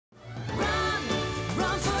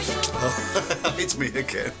It's me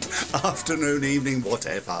again. Afternoon, evening,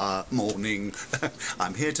 whatever, morning.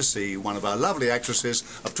 I'm here to see one of our lovely actresses.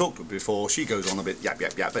 I've talked to her before. She goes on a bit yap,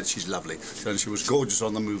 but she's lovely. And she was gorgeous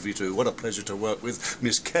on the movie too. What a pleasure to work with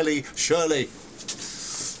Miss Kellie Shirley.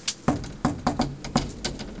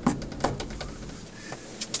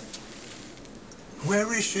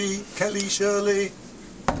 Where is she? Kellie Shirley?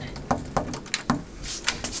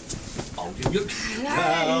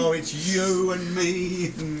 Hello. Oh, it's you and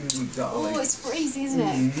me, darling. Oh, it's freezing, isn't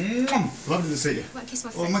it? Lovely to see you. Might kiss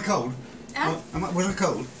my face. Oh, am I cold? Huh? Was I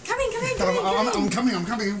cold? Come in. I'm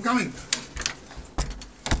coming.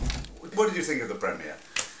 What did you think of the premiere?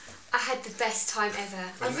 I had the best time ever.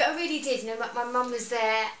 I really did. You know, my mum was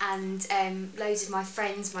there, and loads of my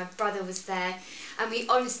friends. My brother was there, and we,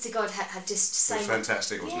 honest to God, had just so much. It was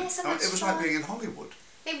fantastic, wasn't it? So much It was fun. like being in Hollywood.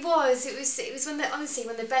 It was. It was honestly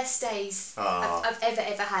one of the best days I've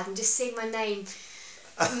ever had, and just seeing my name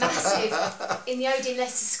massive in the Odeon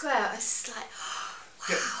Leicester Square, I was just like, oh,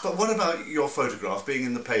 wow. Yeah, but what about your photograph being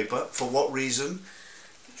in the paper? For what reason?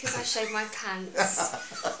 Because I showed my pants.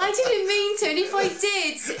 I didn't mean to, and if I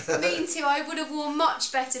did mean to, I would have worn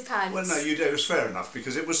much better pants. Well, no, you did. It was fair enough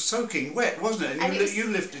because it was soaking wet, wasn't it? And you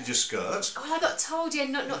lifted your skirt. Well, I got told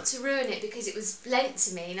not to ruin it because it was lent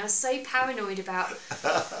to me, and I was so paranoid about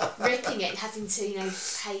ripping it and having to,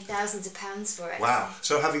 pay thousands of pounds for it. Wow.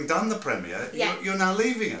 So having done the premiere, yeah. you're now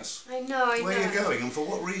leaving us. I know. Where are you going and for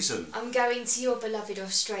what reason? I'm going to your beloved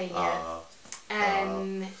Australia.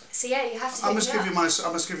 So yeah, you have to. I must give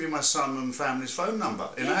you my son and family's phone number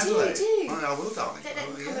in Adelaide. Do. Oh, I will, darling.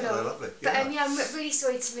 They're lovely. But I'm really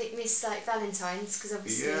sorry to miss Valentine's because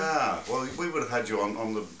obviously. Yeah, well, we would have had you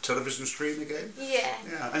on the television screen again. Yeah.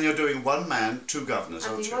 Yeah, and you're doing One Man, Two Governors,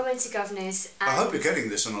 aren't you? One Man, Two Governors. And I hope you're getting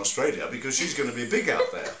this in Australia because she's going to be big out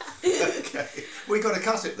there. Okay, we got to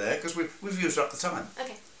cut it there because we've used up the time.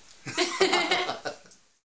 Okay.